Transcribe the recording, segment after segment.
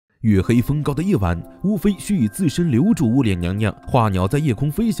月黑风高的夜晚，乌妃需以自身留住乌脸娘娘。画鸟在夜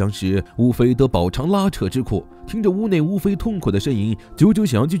空飞翔时，乌妃得饱尝拉扯之苦。听着屋内乌妃痛苦的呻吟，久久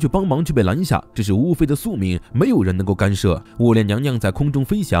想要进去帮忙，却被拦下。这是乌妃的宿命，没有人能够干涉。乌脸娘娘在空中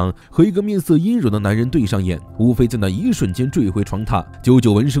飞翔，和一个面色阴柔的男人对上眼。乌妃在那一瞬间坠回床榻，久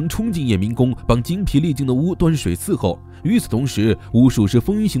久闻声冲进夜明宫，帮精疲力尽的乌端水伺候。与此同时，巫术师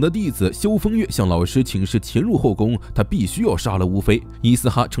风云行的弟子萧风月向老师请示潜入后宫，他必须要杀了乌妃。伊斯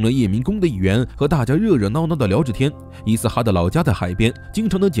哈成了夜明宫的一员，和大家热热闹闹的聊着天。伊斯哈的老家在海边，经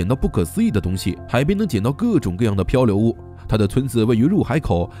常能捡到不可思议的东西，海边能捡到各种各样的漂流物。他的村子位于入海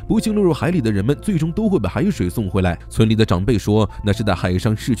口，不幸落入海里的人们最终都会被海水送回来。村里的长辈说，那是在海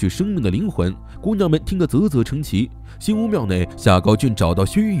上逝去生命的灵魂。姑娘们听得啧啧称奇。新屋庙内，夏高俊找到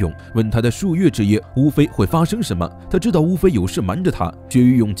薛于勇，问他的数月之夜乌妃会发生什么。他知道乌妃有事瞒着他。薛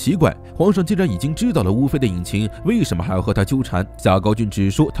于勇奇怪，皇上既然已经知道了乌妃的隐情，为什么还要和他纠缠？夏高俊只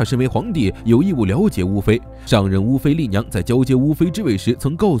说他身为皇帝，有义务了解乌妃。上任乌妃丽娘在交接乌妃之位时，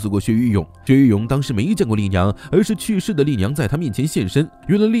曾告诉过薛于勇。薛于勇当时没见过丽娘，而是去世的丽娘在他面前现身。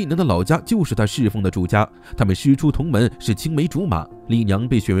原来丽娘的老家就是他侍奉的主家，他们师出同门，是青梅竹马。丽娘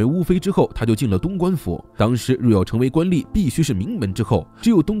被选为乌妃之后，她就进了东官府。当时若要成为官吏，必须是名门之后，只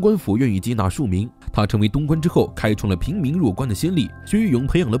有东官府愿意接纳庶民。他成为东官之后，开创了平民入关的先例。薛于勇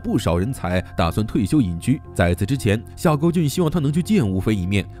培养了不少人才，打算退休隐居。在此之前，夏高俊希望他能去见乌妃一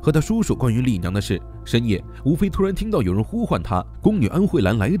面，和他说说关于丽娘的事。深夜，乌妃突然听到有人呼唤她，宫女安慧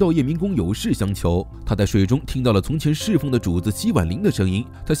兰来到夜明宫有事相求。她在水中听到了从前侍奉的主子奚婉玲的声音，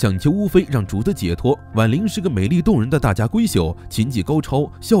她想求乌妃让主子解脱。婉玲是个美丽动人的大家闺秀，琴技高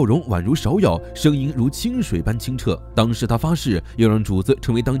超，笑容宛如芍药，声音如清水般清澈。当时她发誓要让主子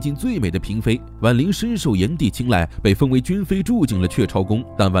成为当今最美的嫔妃。婉玲深受炎帝青睐，被封为君妃，住进了雀巢宫。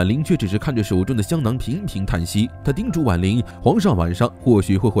但婉玲却只是看着手中的香囊，频频叹息。她叮嘱婉玲，皇上晚上或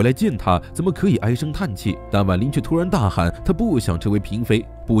许会回来见她，怎么可以唉声叹气？但婉玲却突然大喊，她不想成为嫔妃。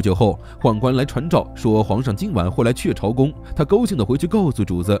不久后，宦官来传召，说皇上今晚会来雀巢宫。他高兴地回去告诉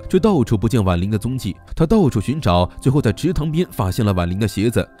主子，却到处不见婉玲的踪迹。他到处寻找，最后在池塘边发现了婉玲的鞋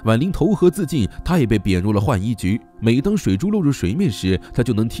子。婉玲投河自尽，他也被贬入了浣衣局。每当水珠落入水面时，他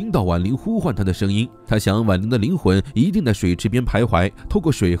就能听到婉玲呼唤他的声音。他想婉玲的灵魂一定在水池边徘徊，透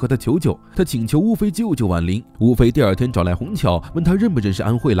过水和他求救。他请求乌妃救救婉玲。乌妃第二天找来红巧，问他认不认识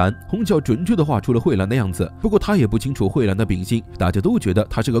安慧兰。红巧准确地画出了慧兰的样子，不过他也不清楚慧兰的秉性，大家都觉得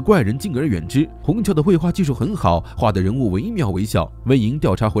她是个怪人，敬而远之。红巧的绘画技术很好，画的人物惟妙惟肖。魏莹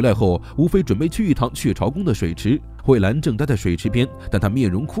调查回来后，乌妃准备去一趟雀巢宫的水池。慧兰正待在水池边，但她面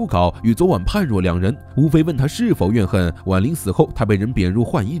容枯槁，与昨晚判若两人。乌妃问她是否怨恨婉玲死后，她被人贬入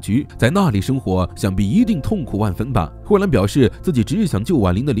浣衣局，在那里生活，想必一定痛苦万分吧。慧兰表示自己只想救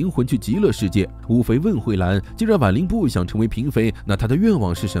婉玲的灵魂去极乐世界。乌妃问慧兰，既然婉玲不想成为嫔妃，那她的愿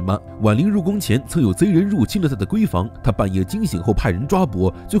望是什么？婉玲入宫前，曾有贼人入侵了她的闺房，她半夜惊醒后派人抓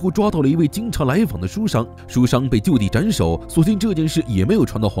捕，最后抓到了一位经常来访的书商，书商被就地斩首。所幸这件事也没有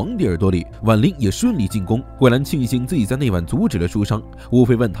传到皇帝耳朵里，婉玲也顺利进宫。慧兰庆幸自己在那晚阻止了书商。乌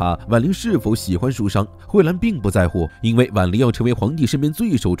妃问她婉玲是否喜欢书商，慧兰并不在乎，因为婉玲要成为皇帝身边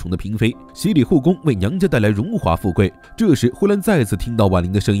最受宠的嫔妃，洗礼后宫，为娘家带来荣华富贵。这时慧兰再次听到婉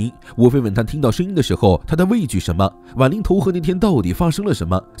玲的声音。乌妃问她听到声音的时候，她在畏惧什么？婉玲投河那天到底发生了什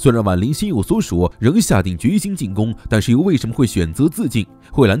么？虽然婉玲心有所属，仍下定决心进宫，但是又为什么会选择自尽？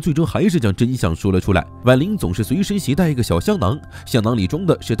慧兰最终还是将真相说了出来。婉玲总是随身携带一个小香囊，香囊里装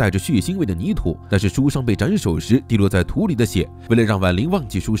的是带着血腥味的泥土，但是书商被斩首时滴落在土里的血。为了让婉玲忘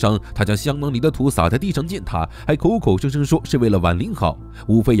记书商，她将香囊里的土撒在地上践踏，还口口声声说是为了婉玲好。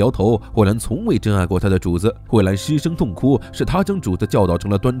乌妃摇头，慧兰从未真爱过她的主子。慧兰失声痛哭，是她将主子教导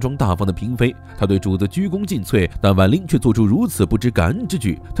成了端庄大方的嫔妃。她对主子鞠躬尽瘁，但婉玲却做出如此不知感恩之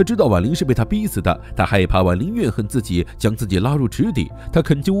举。她知道婉玲是被她逼死的，她害怕婉玲怨恨自己，将自己拉入池底。她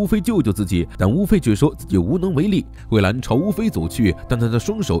恳求乌妃救救自己，但乌妃却说自己无能为力。慧兰朝乌妃走去，但她的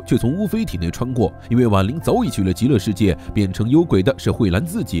双手却从乌妃体内穿过，因为婉玲早已去了极乐世界，变成幽鬼的是慧兰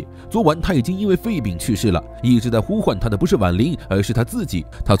自己。昨晚她已经因为肺病去世了，一直在呼唤她的不是婉玲，而是她自己。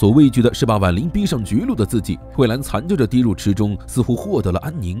她所畏惧的是把婉玲逼上绝路的自己。慧兰惨叫着跌入池中，似乎获得了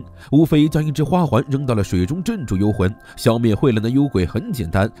安宁。乌妃将一只花环扔到了水中，镇住幽魂。消灭慧兰的幽鬼很简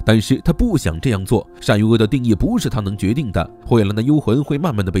单，但是她不想这样做。善与恶的定义不是她能决定的。慧兰的幽魂会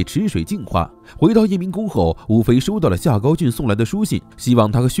慢慢的被池水净化。回到夜明宫后，乌妃收到了夏高俊送来的书信，希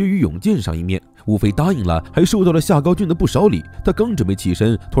望他和薛于勇见上一面。乌妃答应了，还授受到了夏高俊的不少礼。他刚准备起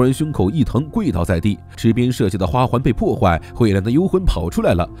身，突然胸口一疼，跪倒在地。池边设下的花环被破坏，慧兰的幽魂跑出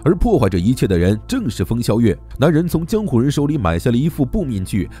来了。而破坏这一切的人正是风萧月。男人从江湖人手里买下了一副布面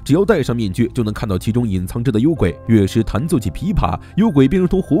具，只要戴上面具，就能看到其中隐藏着的幽鬼。乐师弹奏起琵琶，幽鬼便如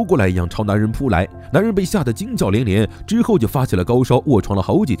同活过来一样朝男人扑来。男人被吓得惊叫连连，之后就发起了高烧，卧床了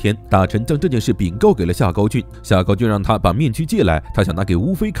好几天。大臣将这件事禀告给了夏高俊，夏高俊让他把面具借来，他想拿给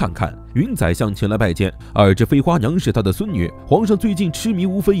吴妃看看。云宰相前来拜见，二只飞花娘是他的孙女。皇上最近痴迷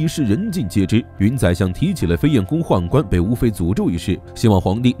吴妃一事，人尽皆知。云宰相提起了飞燕宫宦官被吴妃诅咒一事，希望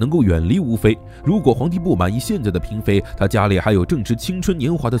皇帝能够远离吴妃。如果皇帝不满意现在的嫔妃，他家里还有正值青春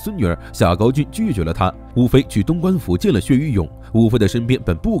年华的孙女儿。夏高俊拒绝了他。吴妃去东官府见了薛玉勇。吴妃的身边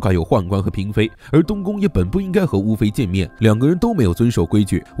本不该有宦官和嫔妃，而东宫也本不应该和吴妃见面，两个人都没有遵守规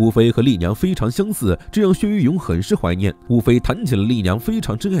矩。吴妃和丽娘非常相似，这让薛玉勇很是怀念。吴妃弹起了丽娘非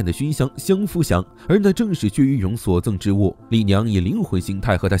常珍爱的熏香香肤香，而那正是薛玉勇所赠之物。丽娘以灵魂形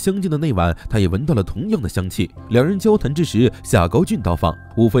态和他相见的那晚，他也闻到了同样的香气。两人交谈之时，夏高俊到访。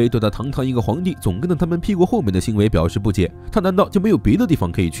吴妃对他堂堂一个皇帝总跟着他们屁股后面的行为表示不解，他难道就没有别的地方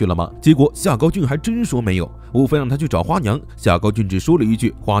可以去了吗？结果夏高俊还真说没有。吴妃让他去找花娘，夏高俊只说了一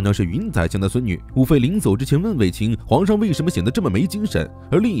句花娘是云宰相的孙女。吴妃临走之前问卫青，皇上为什么显得这么没精神？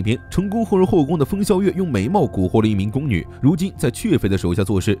而另一边，成功后入后宫的风萧月用美貌蛊惑了一名宫女，如今在雀妃的手下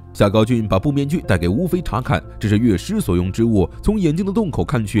做事。夏高俊把布面具带给吴妃查看，这是乐师所用之物，从眼睛的洞口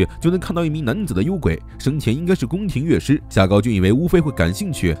看去，就能看到一名男子的幽鬼，生前应该是宫廷乐师。夏高俊以为吴妃会感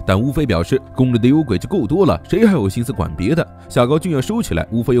兴趣，但吴妃表示宫里的幽鬼就够多了，谁还有心思管别的？夏高俊要收起来，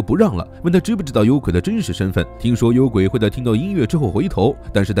吴妃又不让了，问他知不知道幽鬼的真实身份。听说幽鬼会在听到音乐之后回头，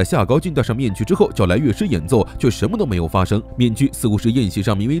但是在夏高俊戴上面具之后，叫来乐师演奏，却什么都没有发生。面具似乎是宴席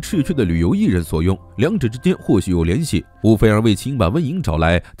上名为赤雀的旅游艺人所用，两者之间或许有联系。吴妃让卫青把温莹找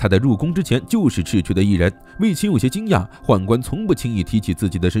来，他在入宫之前就是赤雀的艺人。卫青有些惊讶，宦官从不轻易提起自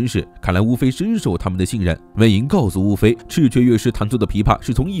己的身世，看来吴妃深受他们的信任。温莹告诉吴妃，赤雀乐师弹奏的琵琶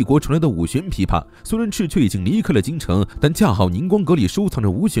是从异国传来的五弦琵琶，虽然赤雀已经离开了京城，但恰好宁光阁里收藏着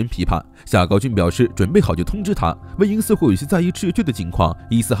五弦琵琶。夏高俊表示准备好就通知他。温莹似乎有些在意赤雀的情况，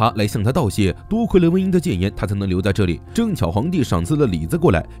伊斯哈来向他道谢，多亏了温莹的谏言，他才能留在这里。正巧皇帝赏赐了李子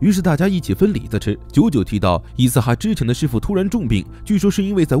过来，于是大家一起分李子吃。久久提到伊斯哈之前的师傅突然重病，据说是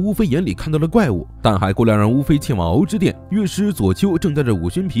因为在乌妃眼里看到了怪物。淡海过来让乌妃前往敖之殿，乐师左丘正在这五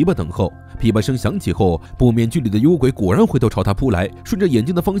弦琵琶等候。琵琶声响起后，布面具里的幽鬼果然回头朝他扑来，顺着眼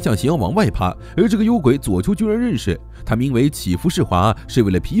睛的方向想要往外爬。而这个幽鬼左丘居然认识，他名为祈福世华，是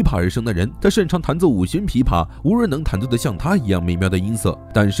为了琵琶而生的人。他擅长弹奏五弦琵琶，无人能弹奏得像他一样美妙的音色。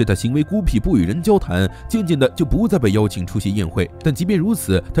但是他行为孤僻，不与人交谈，渐渐的就不再被邀请出席宴会。但即便如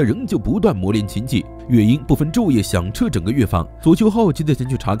此，他仍旧不断磨练琴技，乐音不分昼夜响彻整个乐坊。左丘好奇的前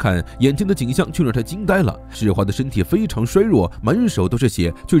去查看，眼前的景象却让他惊呆了。世华的身体非常衰弱，满手都是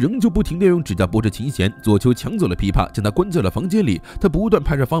血，却仍旧不停地用指甲拨着琴弦。左丘抢走了琵琶，将他关在了房间里。他不断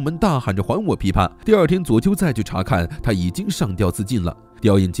拍着房门，大喊着还我琵琶。第二天左丘再去查看，他已经上吊自尽了。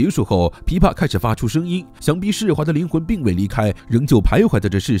吊唁结束后，琵琶开始发出声音，想必世华的灵魂并未离开，仍旧徘徊在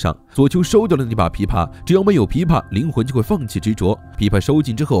这世上。左丘收掉了那把琵琶，只要没有琵琶，灵魂就会放弃执着。琵琶收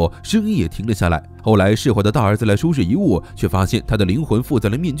尽之后，声音也停了下来。后来世华的大儿子来收拾遗物，却发现他的灵魂附在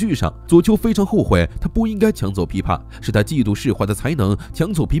了面具上。左丘非常后悔，他不应该抢走琵琶，是他嫉妒世华的才能。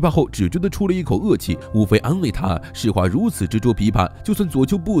抢走琵琶后，只觉得出了一口恶气。吴妃安慰他，世华如此执着琵琶，就算左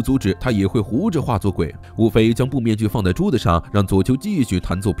丘不阻止，他也会活着化作鬼。吴妃将布面具放在桌子上，让左丘继续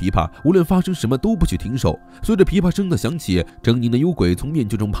弹奏琵琶，无论发生什么都不许停手。随着琵琶声的响起，狰狞的幽鬼从面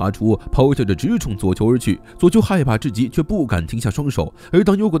具中爬出，咆哮着直冲左丘而去。左丘害怕至极，却不敢停下双手。而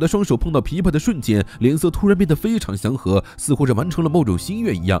当幽鬼的双手碰到琵琶的瞬间，脸色突然变得非常祥和，似乎是完成了某种心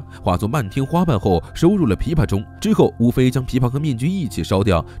愿一样，化作漫天花瓣后收入了琵琶中。之后吴妃将琵琶和面具一起烧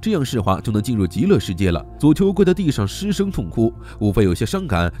掉，这样世华就能进入极乐世界了。左丘跪在地上失声痛哭，吴妃有些伤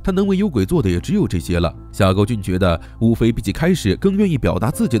感，他能为幽鬼做的也只有这些了。夏高俊觉得吴妃比起开始更愿意表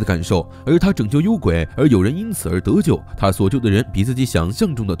达自己的感受，而他拯救幽鬼，而有人因此而得救，他所救的人比自己想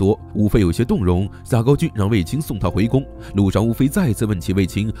象中的多。吴妃有些动容，夏高俊让卫青送他回宫。路上吴妃再次问起卫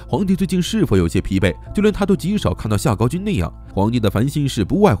青，皇帝最近是否有些疲惫，就连他都极少看到夏高俊那样。皇帝的烦心事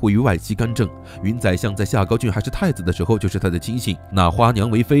不外乎于外戚干政，云宰相在夏高俊还是太子的时候就是他的亲信，纳花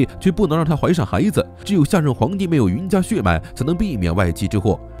娘为妃却不能让他怀上孩子，只有下任皇帝没有云家血脉，才能避免外戚之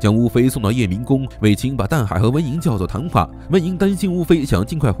祸。将吴妃送到夜明宫，卫青把淡海和温莹叫做谈话。温莹担心吴妃想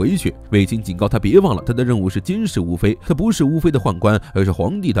尽快回去，卫青警告他别忘了他的任务是监视吴妃，他不是吴妃的宦官，而是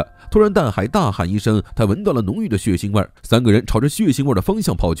皇帝的。突然淡海大喊一声，他闻到了浓郁的血腥味，三个人朝着血腥味的方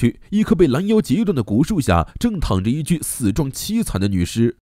向跑去。一棵被拦腰截断的古树下，正躺着一具死状凄惨的女尸。